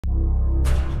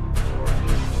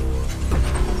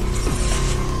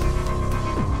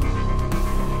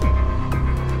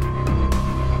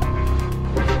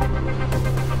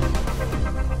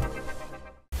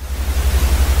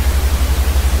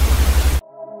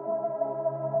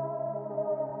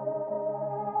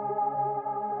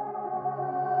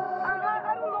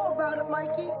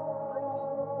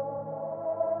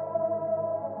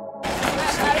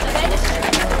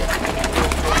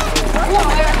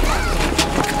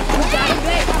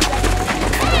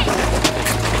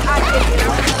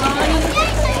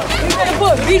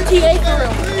BTA for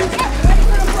real.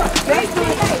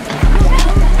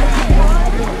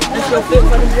 That's your fit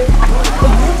for the day.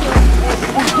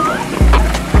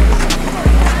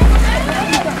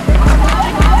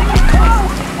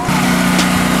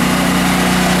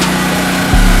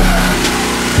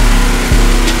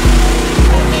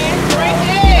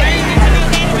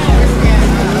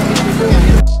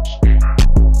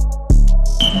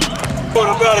 What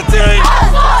about it, Terry?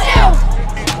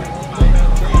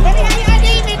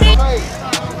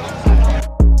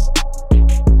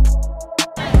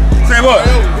 What?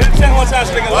 Hit the check one time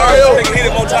so they can learn, so they can hit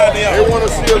it more time than They want to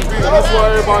see us beat. That's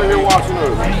why everybody here watching us.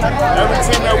 Every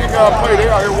team that we got to play, they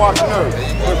out here watching us.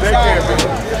 But they can't beat.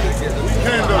 We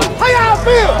can do it. How y'all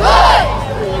feel? Good.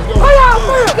 How y'all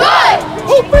feel? Good.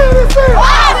 Who feel this feel?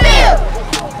 I feel.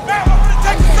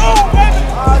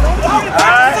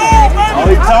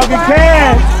 Only talking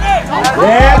can.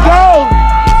 There it goes.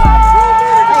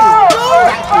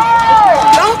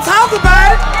 Don't talk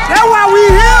about it. That's why we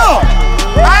here.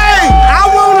 Hey, I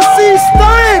want to see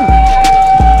Stun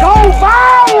go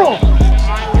viral.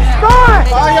 Stun,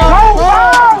 go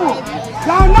viral.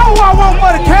 Y'all know who I want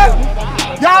for the captain.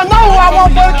 Y'all know who I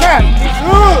want for the captain.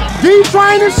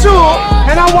 D-Train and Sure,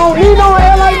 and I want Nino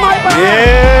and LA Mike behind.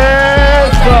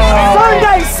 Yes,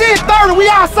 Sunday, 6:30, we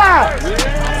outside.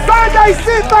 Sunday,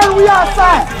 6:30, we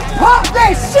outside. Pop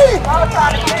that shit. Pop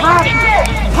it.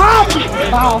 Pop it.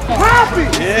 Pop it.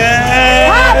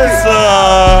 yes,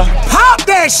 Pop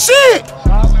that shit.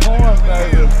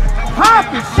 Pop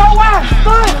it. Show out.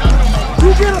 Stunt. You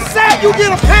get a sack, you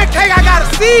get a pancake, I gotta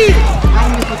see it.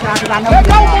 Let's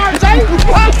go, Marjay.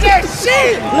 Pop that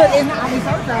shit. Look, it's not these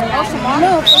other things. That's some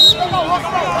more.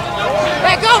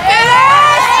 Let's go,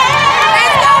 fellas.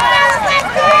 Let's go, fellas. Let's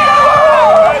go.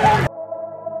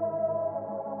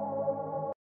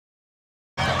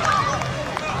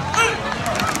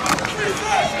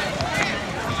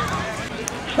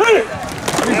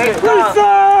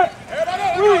 Westside!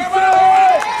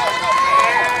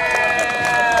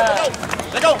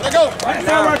 Let go. Hands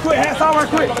on right quick, hands on right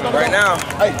quick. Right now,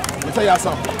 hey, let me tell y'all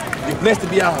something. You're blessed to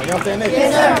be out here, you know what I'm saying?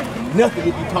 Yes, sir. Nothing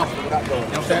would be possible without God, you know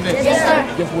what I'm saying? Yes, sir.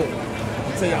 Guess what? Let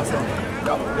me tell y'all something.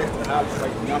 Y'all blessed to have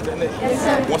straight, you know what I'm saying? Yes,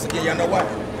 sir. Once again, y'all know what?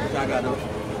 Y'all got to do it. You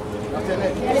know what I'm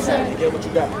saying? Yes, sir. You get what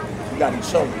you got. You got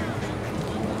each other.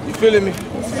 You feeling me? Yes,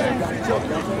 sir. You got each other,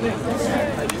 you know what I'm saying? Yes, sir.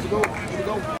 Hey, here you go, here you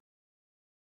go.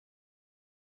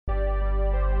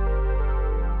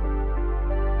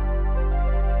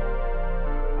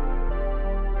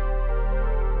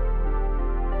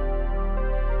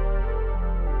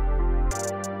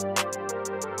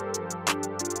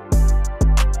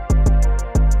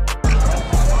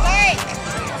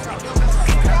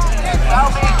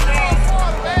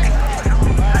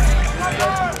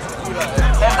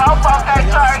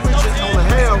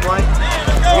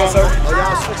 Yes, sir. Oh,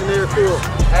 y'all switching there, cool.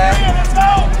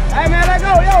 Hey, man, let's go.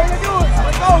 Yo, let's do it.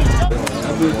 Let's go.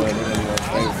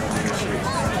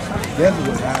 That's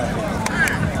what happened.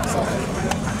 So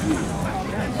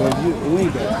we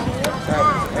ain't got it.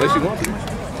 Unless you want to.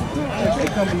 They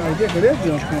coming out here, but they're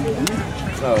just coming to me.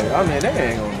 So, I mean, they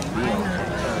ain't gonna.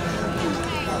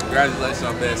 Congratulations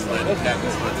on best friend.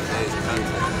 Captain's for today's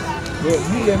contest. Well,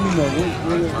 you let me know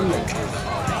what it is.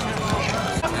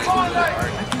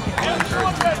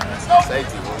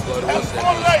 Safety. We'll blow the whistle and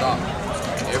we'll stop.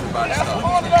 Everybody stop.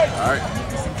 Alright?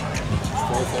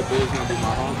 4-4 Bulls gonna be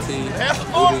my home team. Voodoo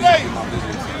gonna be my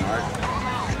visiting team. Alright?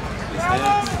 Please stand. I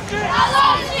love this shit.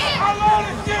 I love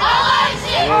this shit. I love this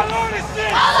shit. I love this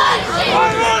shit. I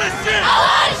love this shit. I love this shit.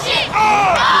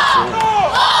 I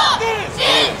love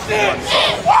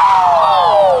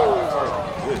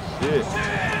this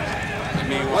shit. I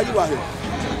mean, why you out here?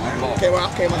 Came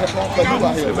out here because you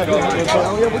out here.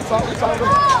 We talk.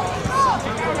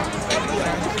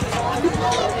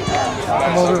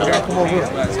 Come over here, come over here.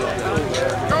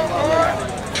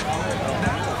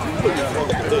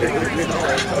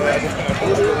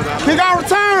 Kick out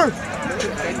return.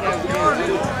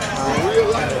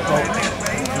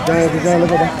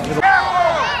 Look at that.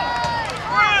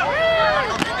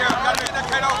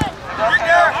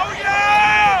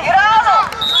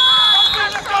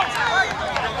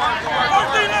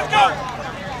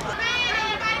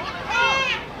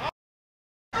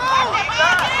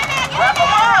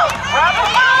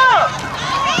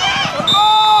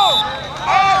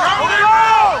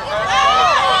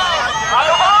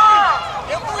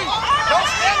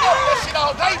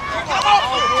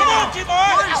 Come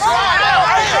on,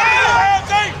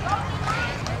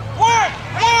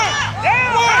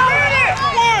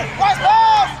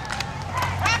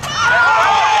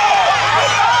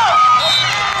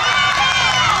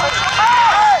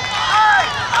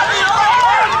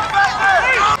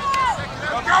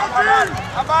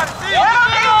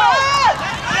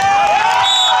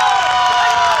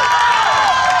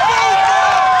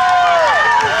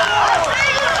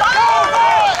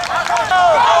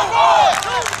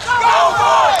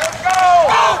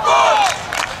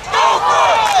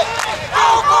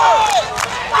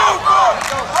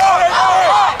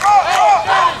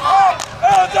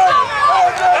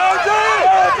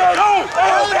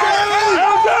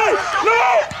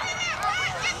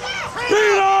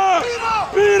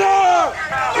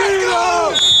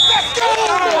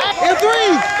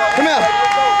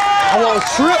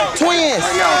 twins.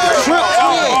 Trip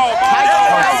twins. Hey,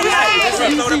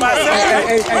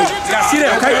 y'all see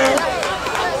that, okay?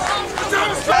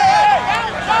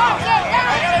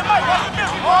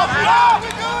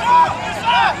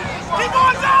 Keep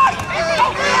on down!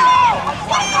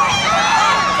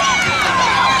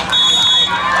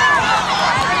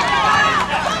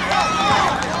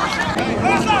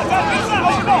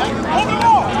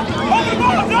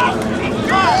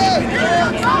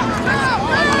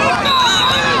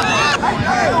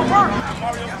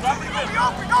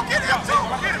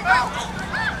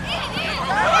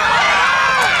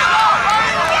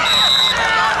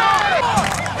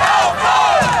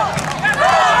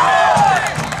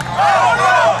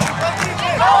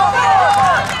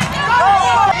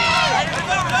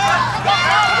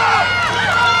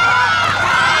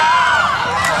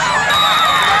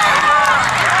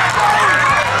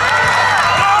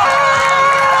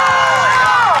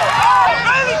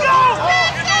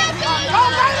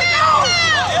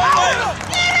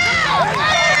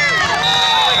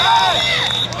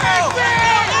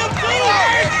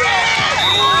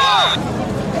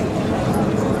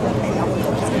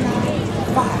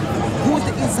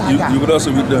 You with us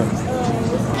or we done?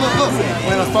 Look,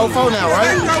 we're in a 4-4 now,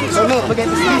 right? So look at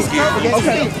the speed. Look at the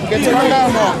speed. Get to run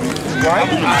down more. Right?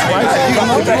 Right? If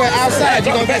you go outside,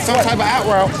 you're going to get some type of out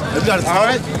route. All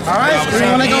right? All right? Screen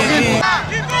when they go in.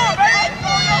 Keep going, baby!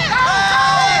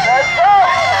 Let's go!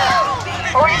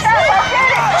 Oh, you got it!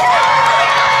 Get it!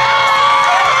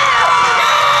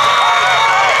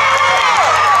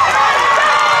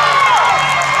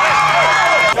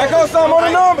 There goes some on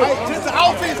the number. Just the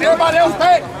offense, everybody else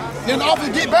back. Then the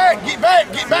offense get back. Hey, we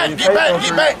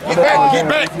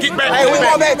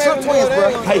going back Trip twins,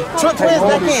 bro. Hey, Trip twins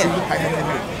back in.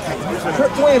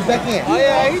 Trip twins back in. Oh,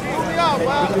 yeah, he threw me off,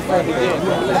 bro.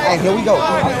 Hey, here we go.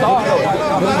 Here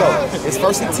we go. It's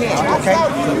 1st and 10, okay?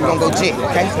 We're going to go jet,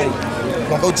 okay? We're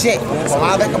going to go jet.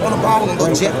 Slide back up on the ball and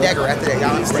go jet dagger after that.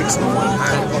 Y'all understand?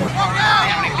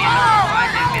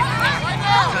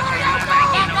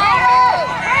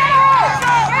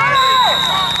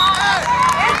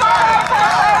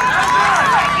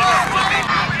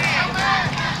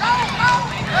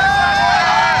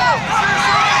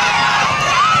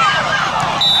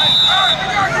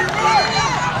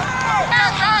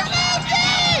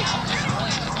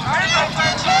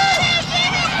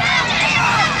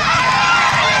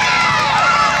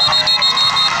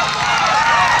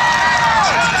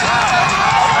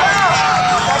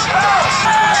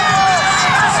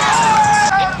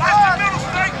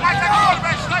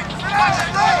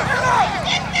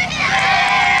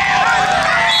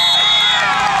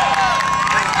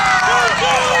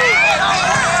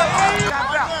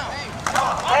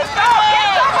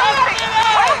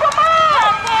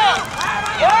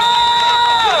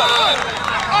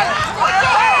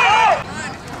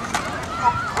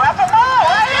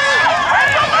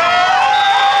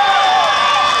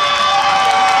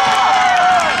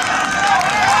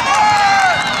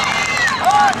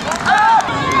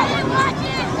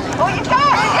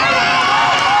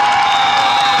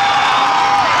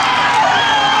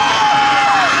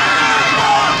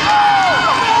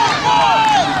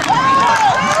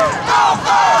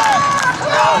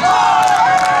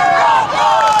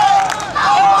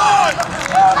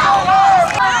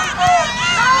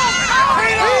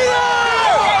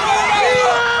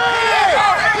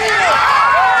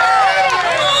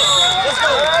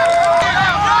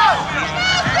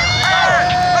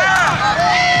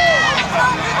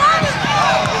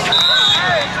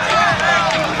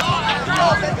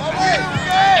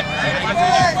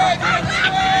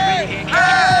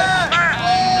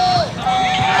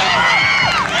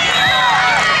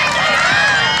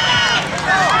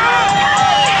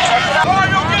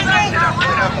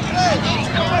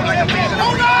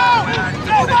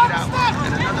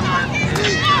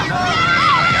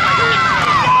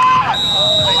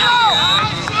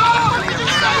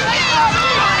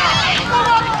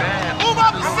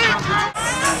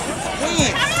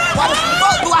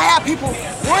 People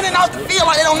running out the field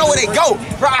like they don't know where they go.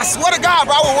 Bro, I swear to God,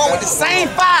 bro, I will run with the same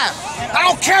 5. I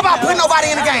don't care about putting nobody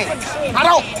in the game. I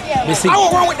don't. I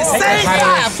will run with the same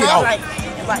 5, bro.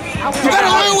 You better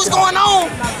learn what's going on.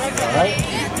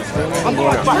 I'm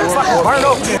going to burn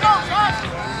over.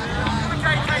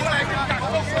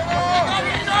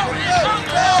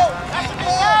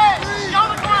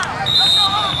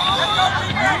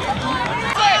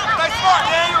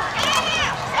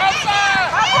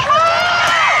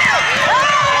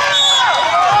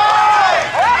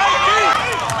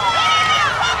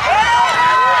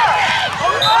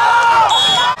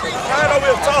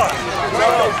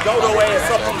 Dodo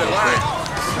ass up on the line.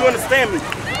 You understand me?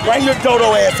 Bring your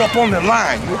dodo ass up on the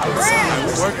line.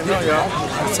 Working on y'all.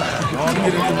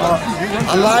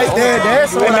 I like that.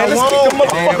 That's what I want. Let's kick them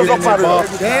motherfuckers up out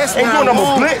of there. Ain't doing no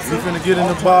more blitz. We're finna get in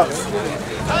the box.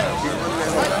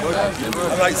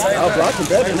 I like saying, I'm blocking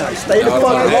better than I. Stay the fuck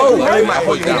low. They might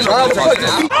put you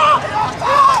down.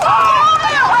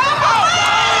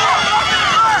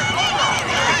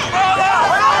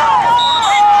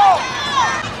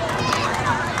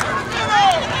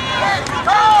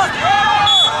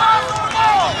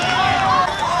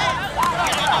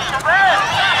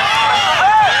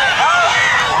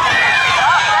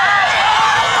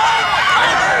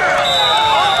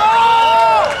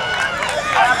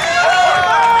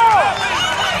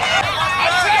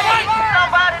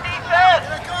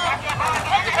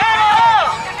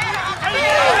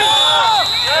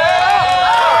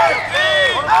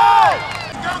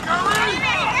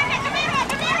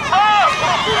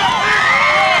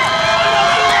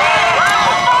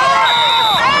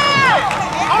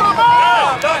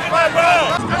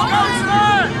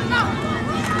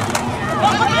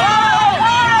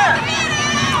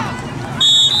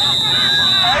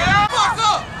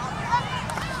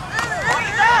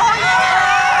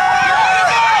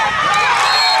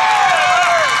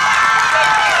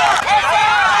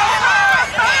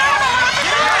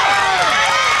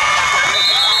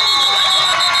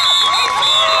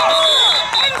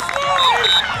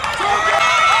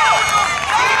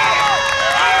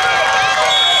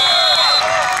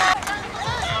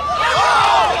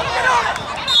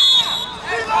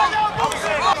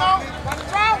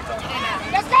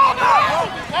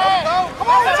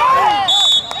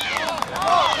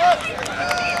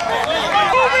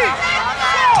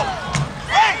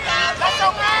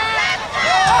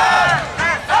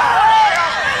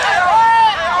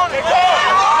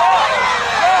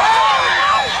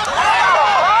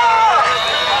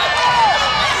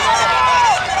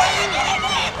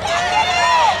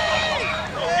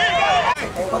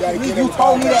 You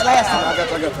told me that last time. I got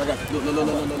you.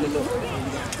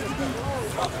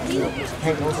 Look.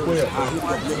 Ain't no square.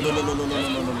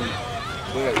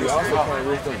 We also playing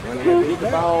real thing. Hit the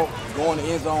ball, go in the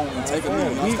end zone, and take a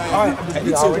knee.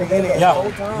 Yeah,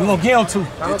 we're going to get him two.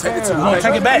 Take it to We're going to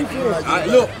take it back.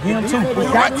 Look, Get him two. We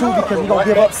got two because we're going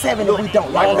to give up 7 if we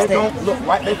don't. right,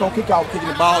 they gonna kick out, kicking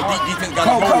the ball. Defense got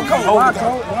to Come.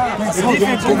 The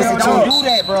defense don't do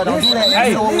that, bro. Don't do that.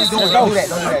 Hey, don't do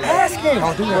that. Ask him.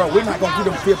 Don't do that. We're not gonna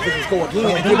get them 5th and score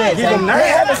again. Give them 9. They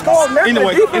haven't scored nothing.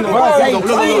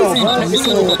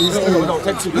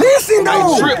 Listen,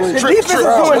 though. The defense is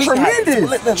doing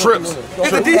tremendous. Trips.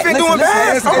 Is the defense doing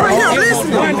bad? All right, here, listen.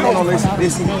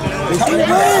 Listen.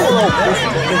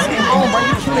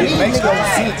 It makes no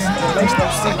sense.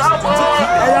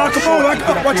 Hey, y'all, come on.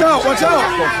 Watch out.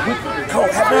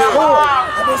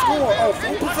 Have been scored. Oh,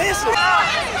 full possession.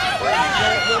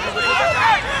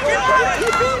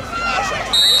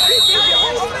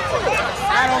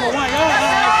 Right on the 1 yard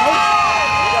line, coach.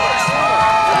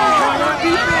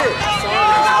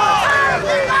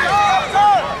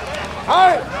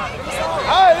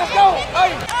 Hey, let's go.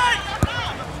 Hey.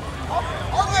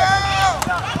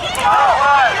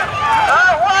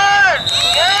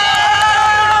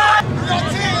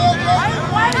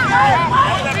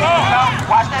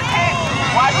 Watch that team.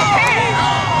 Watch the team.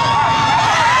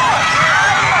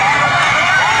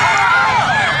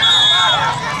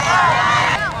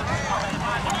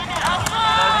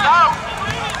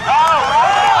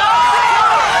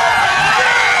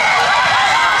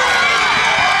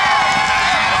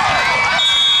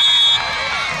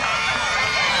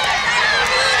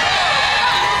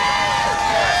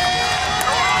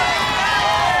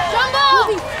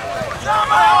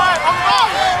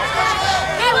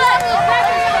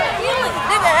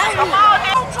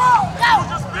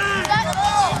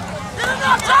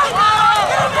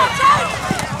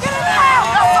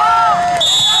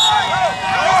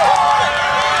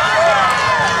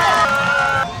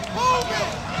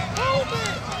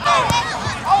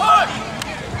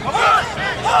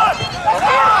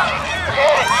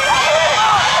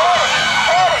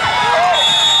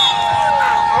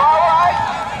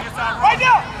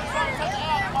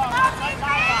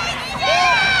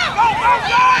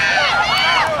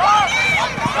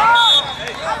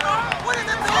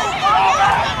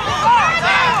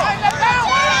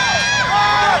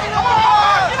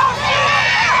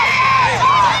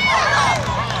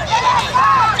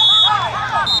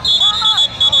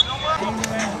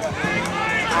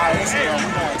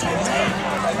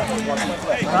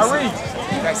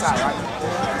 Backside, right?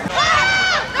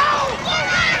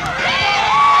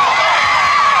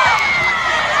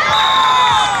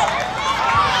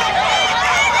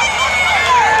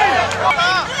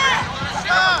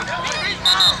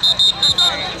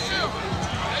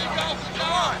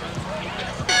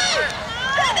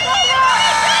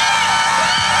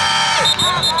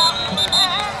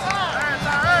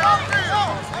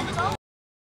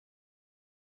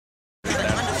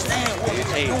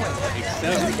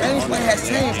 The game plan has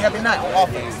changed, have it not?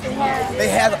 Offense. They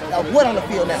have a what on the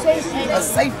field now? A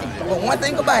safety. But one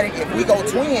thing about it, if we go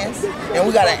twins and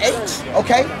we got an H,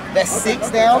 okay, that's 6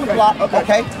 there on the block,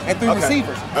 okay, and 3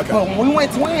 receivers. But when we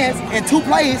went twins in 2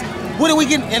 plays, what did we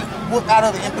get out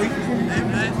of the M3?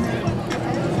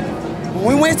 When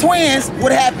we went twins,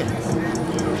 what happened?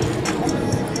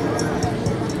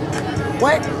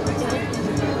 What?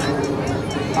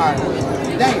 All right,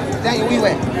 Daniel, we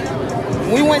went.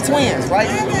 When we went twins, right?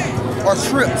 Or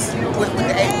trips with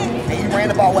the 8, and you ran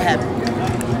the ball, what happened?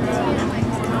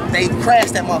 They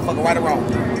crashed that motherfucker right or wrong.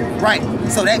 Right.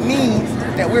 So that means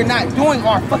that we're not doing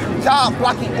our fucking job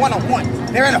blocking one-on-one.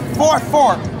 They're in a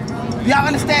 4-4. Y'all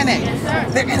understand that? Yes, sir.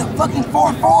 They're in a fucking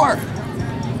 4-4.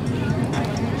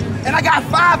 And I got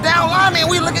 5 down linemen,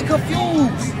 we looking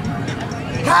confused.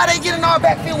 How they get in our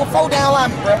backfield with 4 down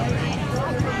linemen, bro?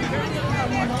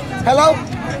 Hello?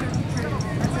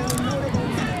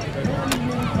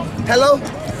 Hello?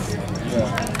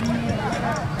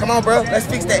 Come on, bro. Let's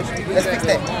fix that. Let's fix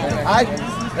that. All right?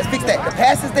 Let's fix that. The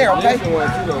pass is there, okay?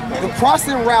 The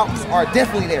crossing routes are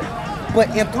definitely there. But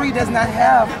M3 does not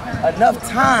have enough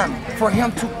time for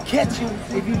him to catch you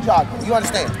if you jog. You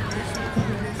understand?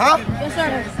 Huh? Yes,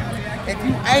 sir. If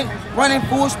you ain't running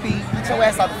full speed, get your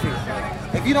ass out the field.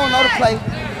 If you don't know the play,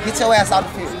 get your ass out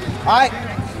the field. All right?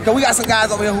 Because we got some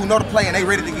guys over here who know the play and they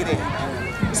ready to get in.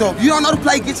 So if you don't know the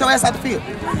play, get your ass out the field.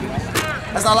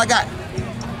 That's all I got.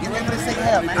 Get ready for the second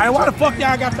half, man. Hey, why the fuck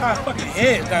y'all got y'all fucking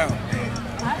heads down?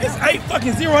 It's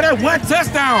 8-0. That 1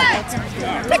 touchdown.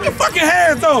 Pick your fucking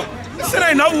hands though. This shit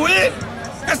ain't over with.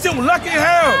 That shit was lucky as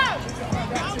hell.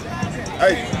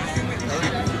 Hey,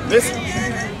 listen.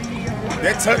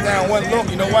 That touchdown wasn't low.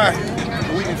 You know why?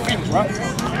 We didn't finish, right?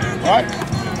 All right?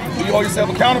 Will you hold yourself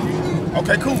accountable?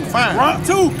 Okay, cool, fine. Rock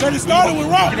 2, because it started with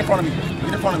Rock. Get in front of me.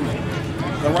 Get in front of me.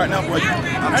 So right now, boy,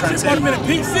 I'm trying to tell you. I'm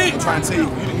trying to tell you,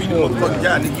 you the motherfucking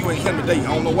guy, nigga. You ain't him today. I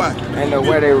don't know why. Ain't no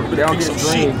way they don't get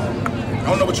green. I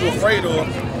don't know what you're afraid of.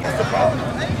 That's the problem.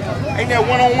 Ain't that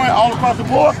one-on-one all across the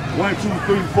board? 1, 2,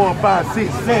 3, 4, 5,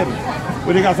 6, 7.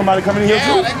 But they got somebody coming in here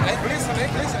too? Listen.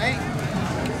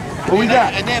 What we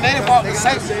got? And then they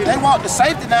walked the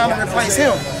safety down to replace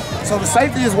him. So the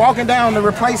safety is walking down to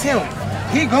replace him.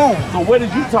 He gone. So what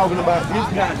is you talking about? This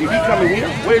guy, did he come in here?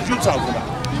 What is you talking about?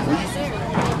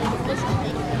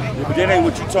 But that ain't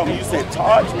what you talking. You said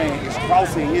Tykes, man, is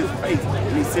crossing his face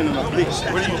and he's sending a blitz.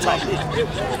 What are you talking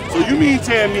about? So you mean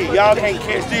tell me y'all can't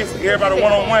catch this, everybody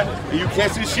one-on-one, and you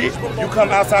catch this shit, you come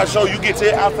outside show, you get to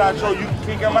the outside show, you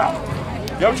kick him out?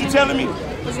 That what you telling me?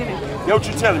 That what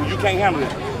you telling me? You can't handle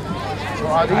it.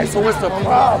 All right, so what's the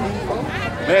problem?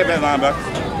 Bad linebacker.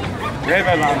 Bad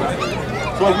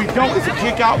linebacker. So if we don't, it's a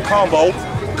kick out combo.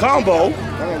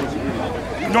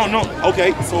 No,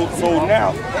 okay, so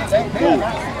now, move.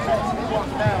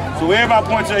 So everybody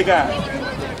point to their guy.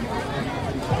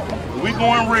 If we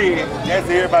going red, that's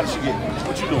everybody should get.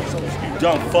 What you doing? You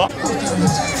dumb fuck.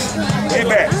 Hey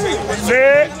back.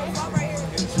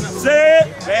 Set.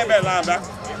 Bad linebacker.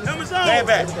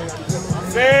 Bad.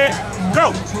 Set.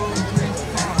 Go.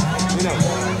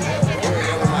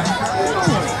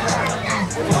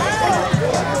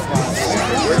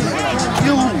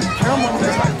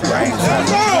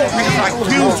 Niggas like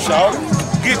you, y'all.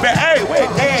 Get back. Hey, where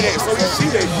dad at? So you see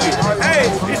that shit. Hey,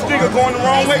 this nigga going the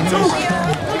wrong way too.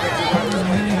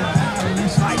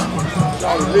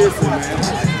 Y'all listen,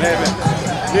 man.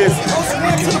 Listen.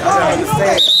 Y'all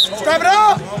understand. Strap it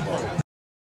up.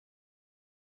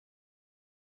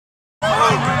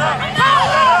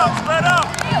 Spread out.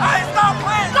 Hey, stop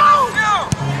playing. Go.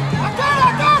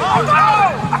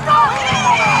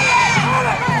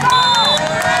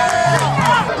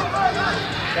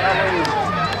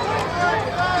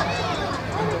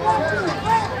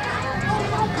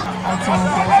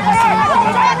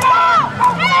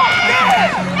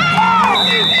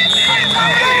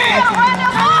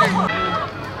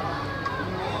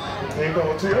 Ain't no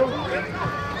ATL?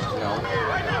 No.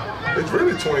 It's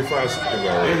really 25 seconds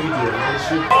already.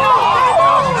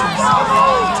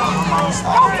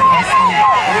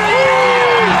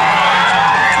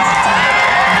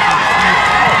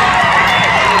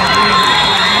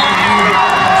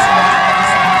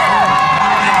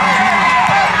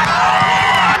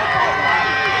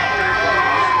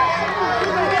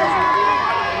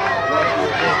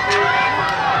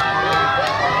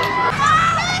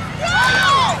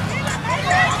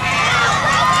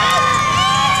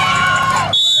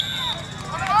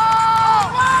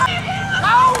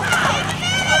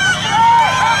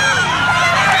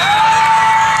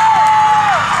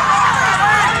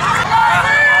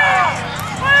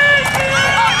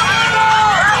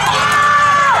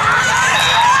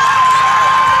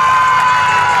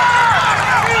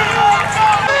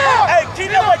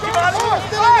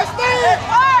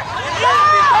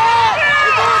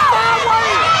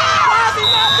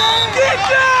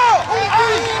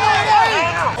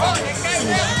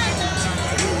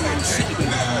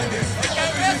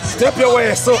 Step your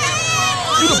ass up.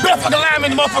 You the best fucking lineman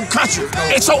in the motherfucking country.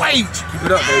 At your age. Keep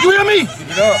it up, baby. You hear me?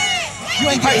 Keep it up. You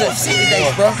ain't getting no shit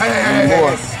today, bro.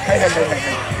 Hey.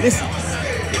 Listen.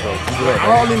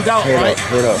 All in doubt, right?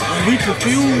 When we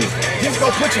confused, just go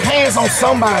put your hands on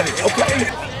somebody, okay?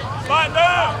 Fight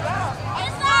down.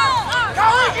 Go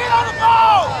and get on the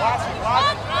ball.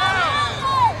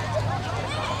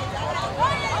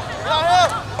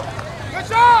 Good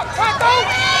job. Good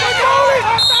goalie.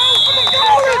 Let's go.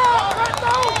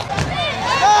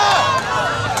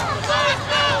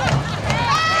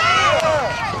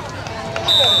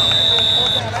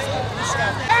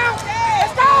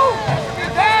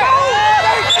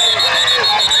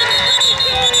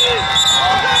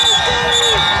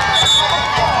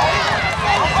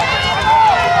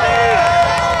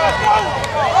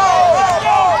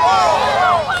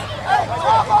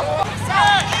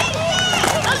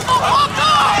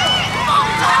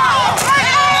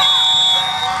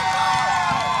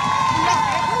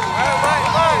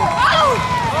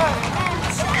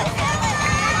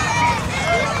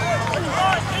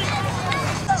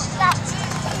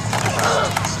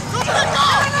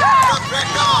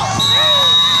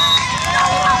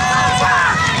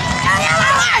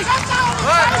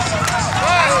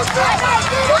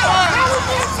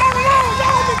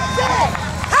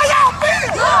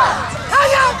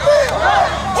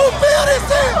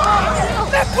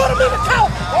 Put him in the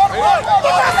couch.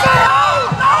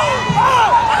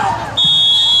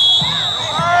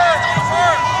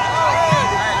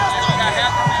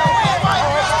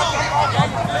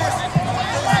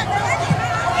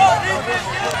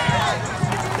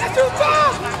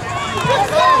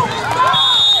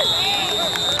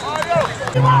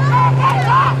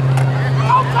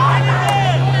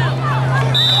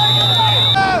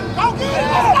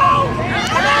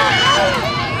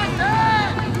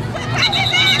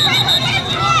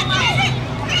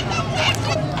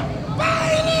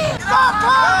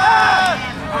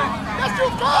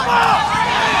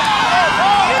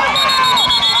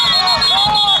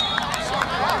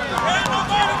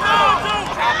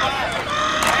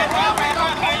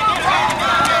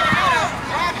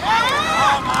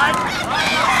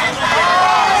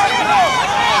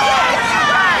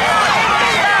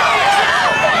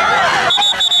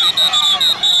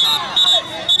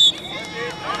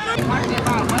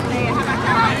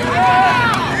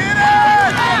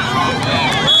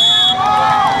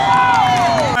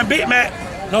 Big Mac.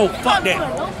 No, fuck that.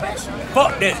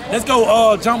 Fuck that. Let's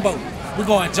go jumbo. We're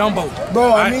going jumbo.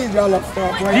 Bro, I need y'all up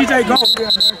front, bro. DJ, go.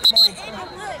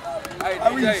 Hey,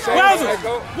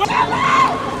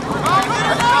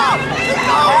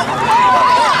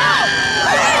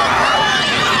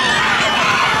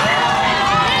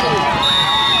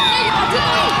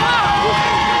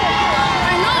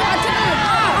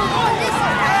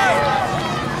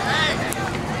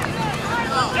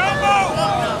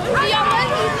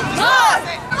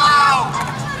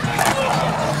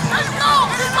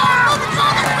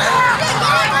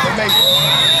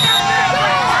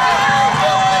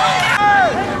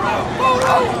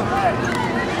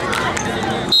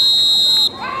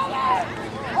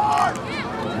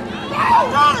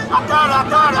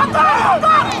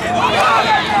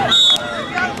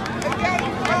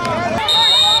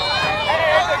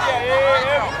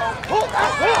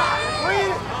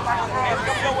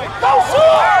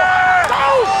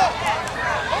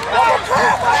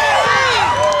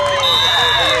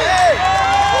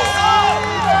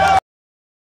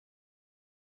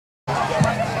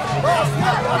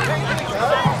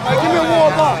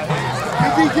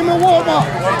 Give me a warm up.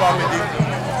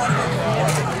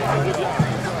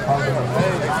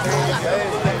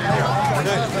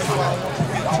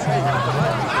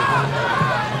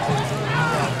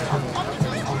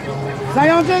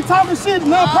 Zion just talking shit,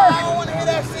 not perfect. I don't want to hear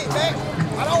that shit, man.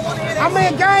 I don't want to hear that I'm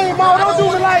in game mode. Don't do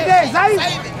me like that, Zay.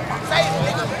 Save it,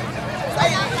 nigga.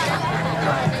 Save it.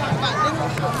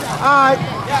 All right.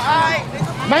 Yeah, all right,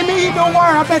 nigga. Make me eat no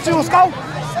word. I bet you a scope.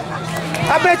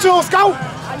 I bet you a scope.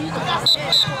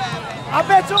 I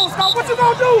bet you a scope. What you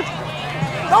gonna do?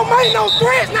 Don't make no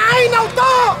threats. Now I ain't no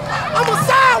dog. I'm a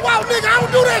sidewalk nigga. I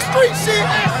don't do that street shit.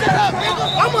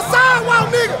 I'm a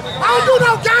sidewalk nigga. I don't do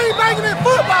no game banging in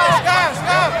football.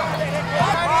 Stop.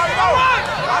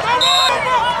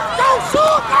 Go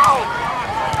shoot, go.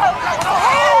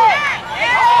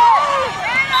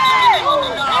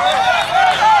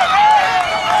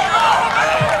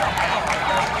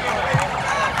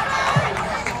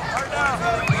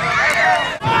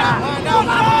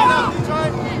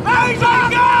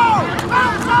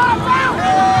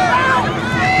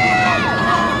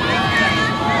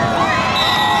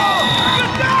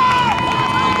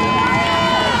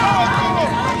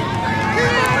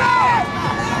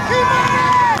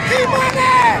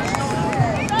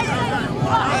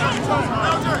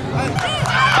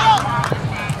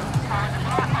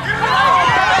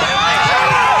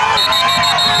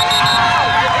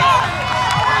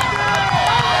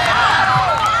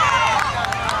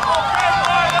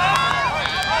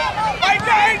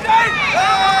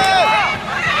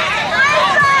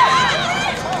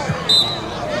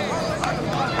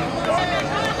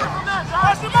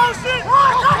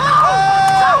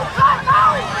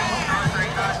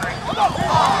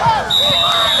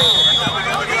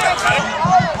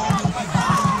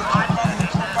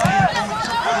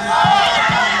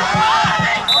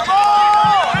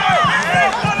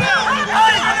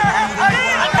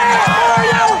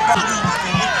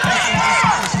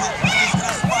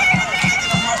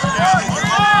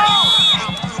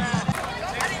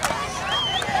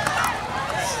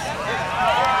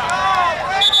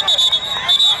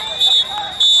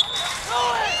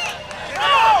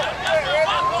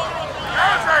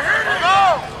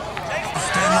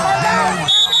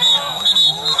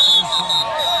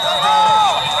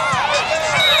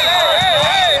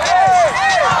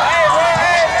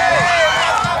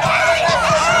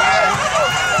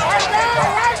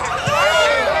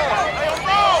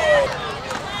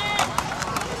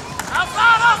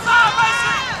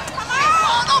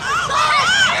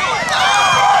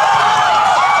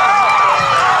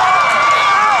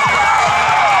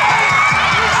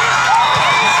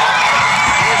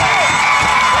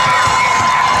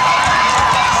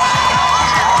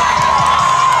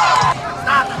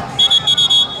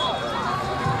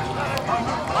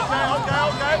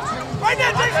 Right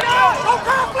there, Jason. Go,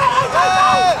 go.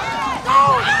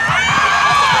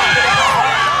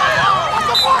 What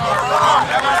the fuck is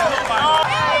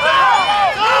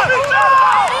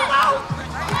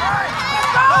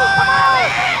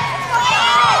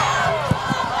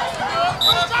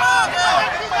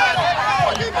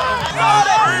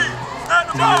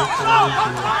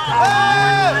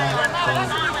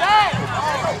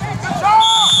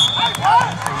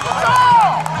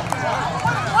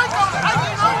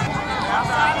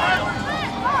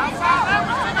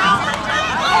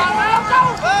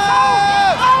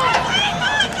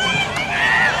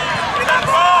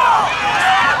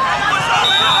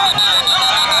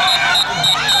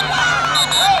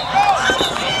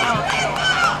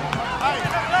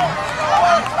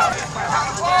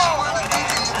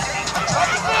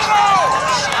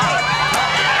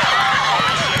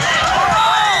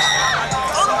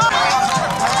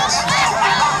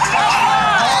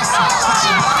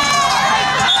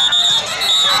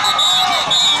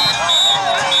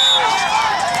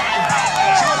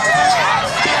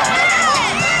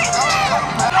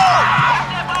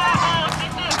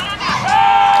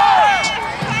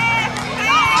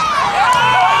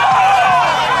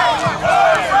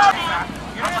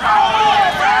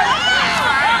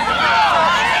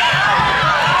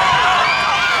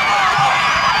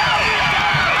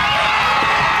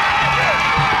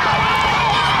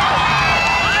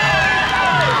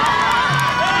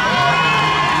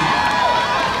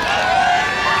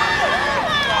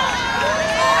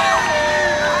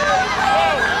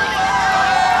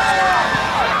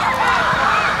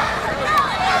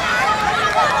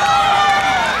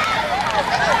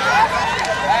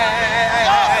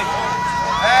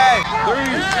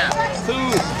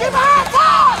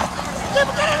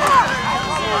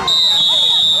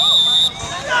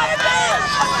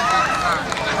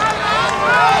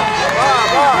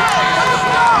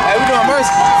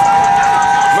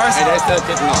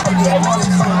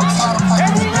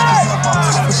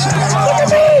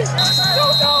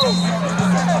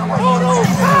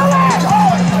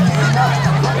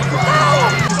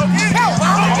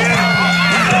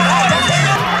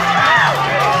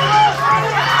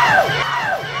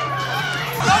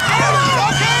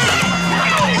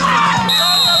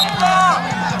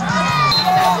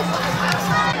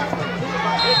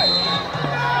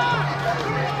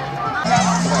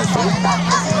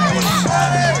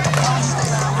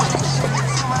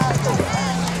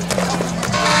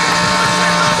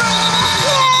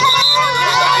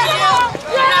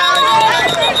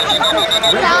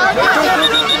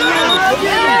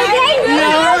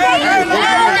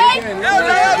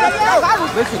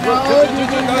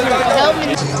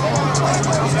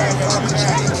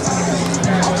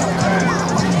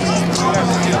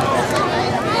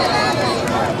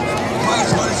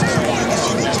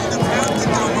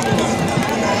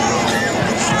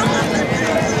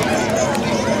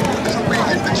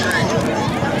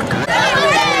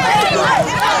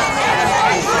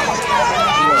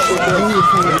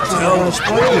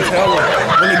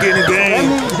When they get in the game.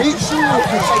 Beat shoes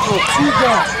and take on 2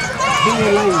 guys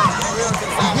being lazy.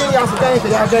 I'm giving y'all some things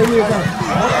that y'all gave me a gun.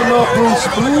 Open up and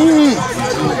split.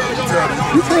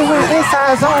 You can't win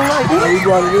inside zone like this. You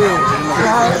brought it in.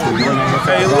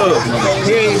 Hey, look.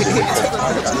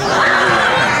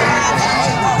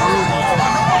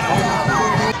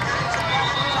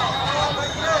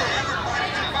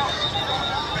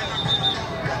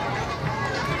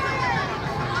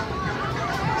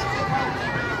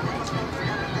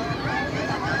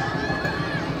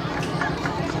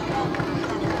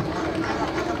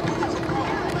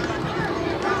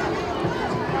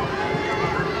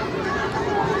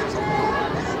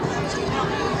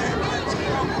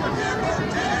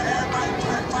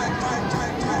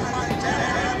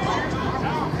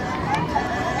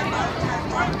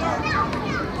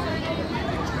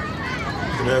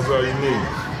 And that's all you need.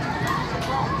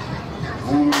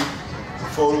 Voodoo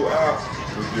photo out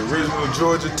with the original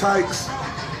Georgia Tykes.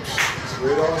 That's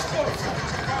where it all starts.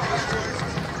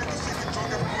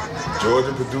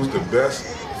 Georgia produced the best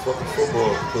fucking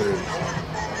football players,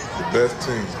 the best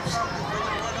teams.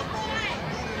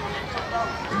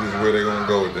 And this is where they're gonna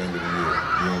go at the end of the year.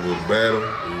 You're gonna go to Batlle,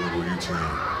 or you're gonna go UTN.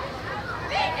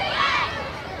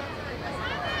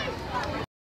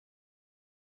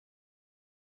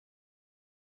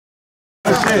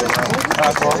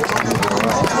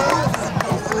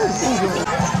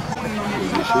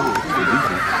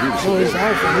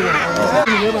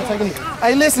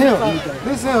 Hey, listen here.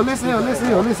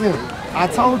 I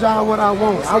told y'all what I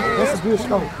want. That's a good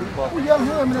scope. Who yelling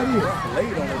at me that is?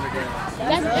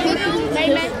 That's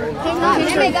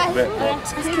They got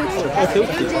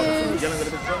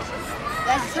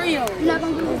That's Trio.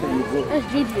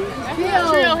 That's Gigi.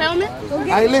 Trio helmet.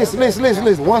 Hey, listen.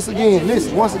 Once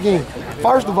again.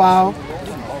 First of all,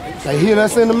 they hit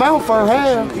us in the mouth first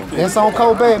half. That's on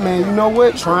Kobe, man. You know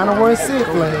what? Trying to run sick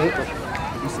flag.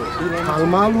 Calling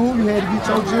my Lou, you had to get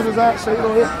your jitters out, shake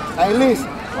your head. Hey, listen.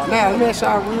 Now, let me ask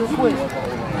y'all real quick.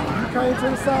 You came to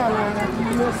the sideline after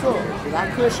you messed up. Did I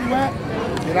cuss you out?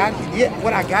 Did I get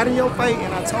what I got in your face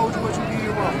and I told you what you did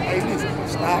wrong? Hey, listen.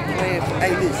 Stop playing.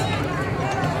 Hey, listen.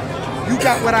 You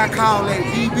got what I call that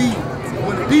DB.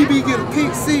 When the DB get a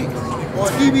pick 6 or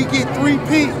a DB get 3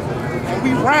 picks and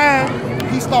we ride,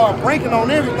 he start breaking on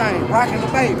everything, rocking the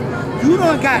baby. You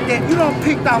done got that, you done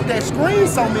picked off that screen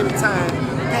so many times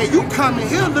that you come in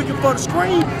here looking for the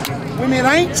screen when it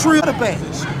ain't trill the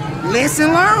batch.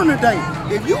 Lesson learned today.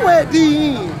 If you at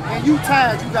DN and you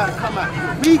tired, you gotta come out.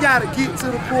 We gotta get to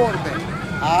the quarterback.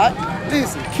 All right?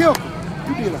 Listen, Kilker,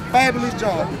 you did a fabulous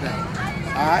job today.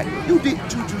 All right? You did,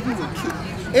 Juju, you were kick.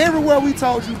 Everywhere we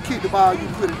told you to kick the ball, you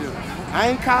put it there. I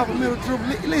ain't called for middle dribble.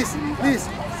 Listen.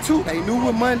 They knew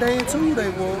what Monday and Tuesday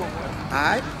was.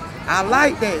 Alright? I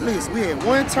like that. Listen, we had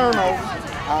 1 turnover.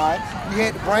 Alright? We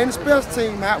had to bring the special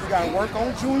team out. We gotta work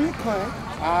on junior punt.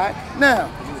 Alright? Now,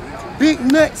 big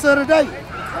nuts of the day.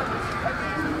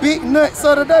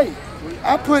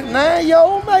 I put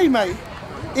 9-year-old May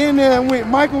in there and went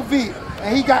Michael Vick,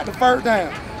 and he got the first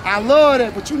down. I love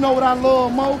that, but you know what I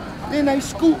love more? Then they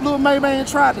scooped little May and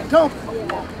tried to dump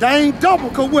him. They ain't dump him,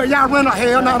 because what, y'all run a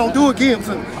hell, now don't do it again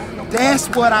to me. That's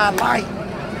what I like.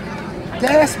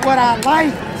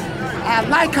 I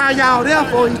like how y'all there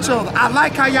for each other. I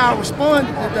like how y'all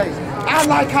responded today. I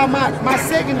like how my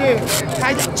secondary,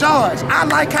 George, I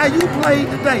like how you played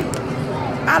today.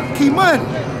 Keep money.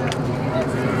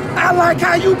 I like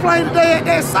how you played today at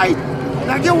that safety.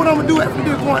 Now get what I'm gonna do after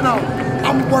this point on.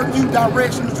 I'm gonna work you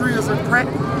directional drills and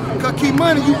practice. Cause Key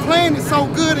Money, you playing it so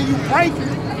good and you break it.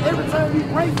 Every time you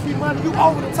break Key Money, you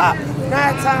over the top.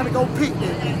 Now it's time to go pick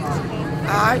that.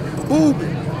 Alright,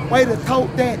 boobie, way to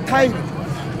tote that title.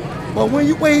 But when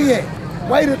you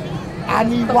I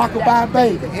need rockabye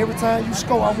baby. Every time you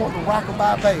score, I want the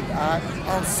rockabye baby. Alright,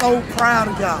 I'm so proud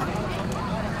of y'all.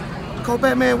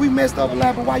 Kobe, man, we messed up a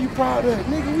lot, but why you proud of it?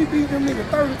 Nigga, we beat them nigga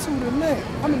 32 to nothing.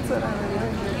 How many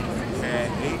touchdowns?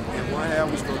 And 8 and 1 half,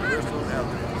 we scored the rest of them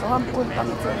after. So how many touchdowns?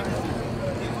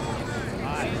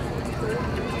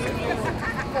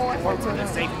 4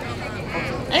 touchdowns.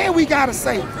 And we got a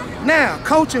safety. Now,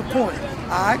 coaching point.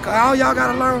 All right, all y'all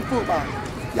got to learn football.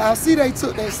 Y'all see they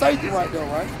took that safety right there,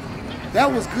 right? That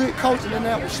was good coaching and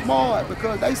that was smart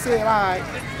because they said, all right,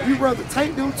 we rather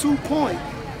take them 2 points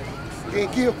than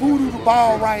give Voodoo the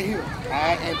ball right here. All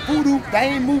right, and Voodoo, they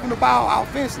ain't moving the ball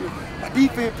offensively. My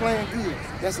defense playing good.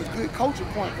 That's a good coaching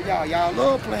point for y'all. Y'all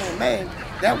love playing man.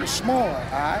 That was smart,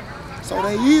 all right? So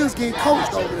they is getting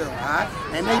coached over there, all right?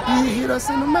 And they did hit us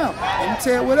in the mouth. Let me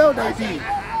tell you what else they did.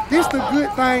 This the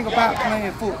good thing about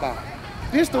playing football.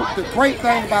 This the great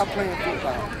thing about playing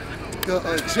football. The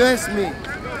adjustment.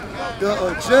 All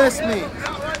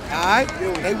right?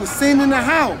 They was sitting in the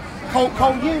house. Cole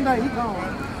Yende, he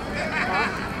gone.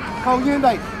 Cole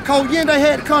Yende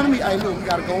had to come to me. Hey, look, we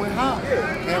gotta go in hard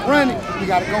and run it. We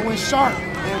gotta go in sharp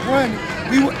and run it.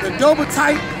 We were the double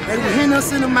tight. They were hitting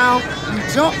us in the mouth. We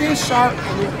jumped in sharp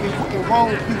and it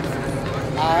rolled beautiful.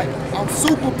 All right, I'm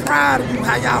super proud of you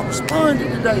how y'all responded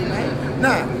today, man.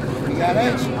 Now we got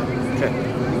action. Okay.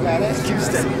 We got action.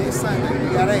 This Sunday.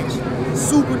 We got action.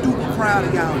 Super duper proud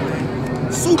of y'all,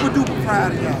 man. Super duper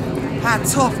proud of y'all. How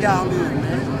tough y'all is,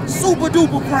 man. Super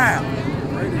duper proud.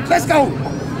 Let's go.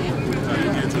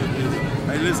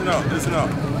 Hey, listen up.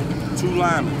 2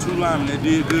 linemen that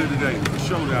did good today. For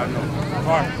sure that I know.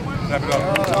 Parker, clap it up.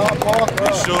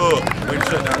 For sure. Way to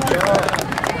shut down there.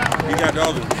 He got the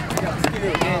other one.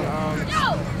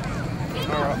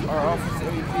 Our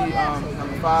offensive MVP,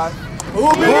 number 5.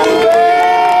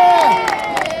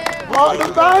 Brought the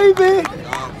baby.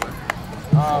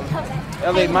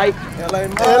 LA Mike.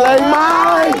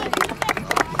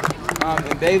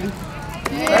 And Batlle.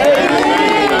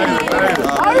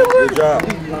 Good job.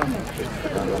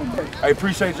 I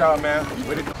appreciate y'all, man. I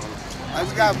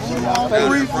just got Voodoo on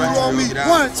 3, Voodoo on me.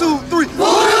 1, 2, 3.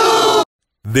 Voodoo!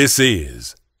 This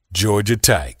is Georgia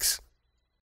Tykes.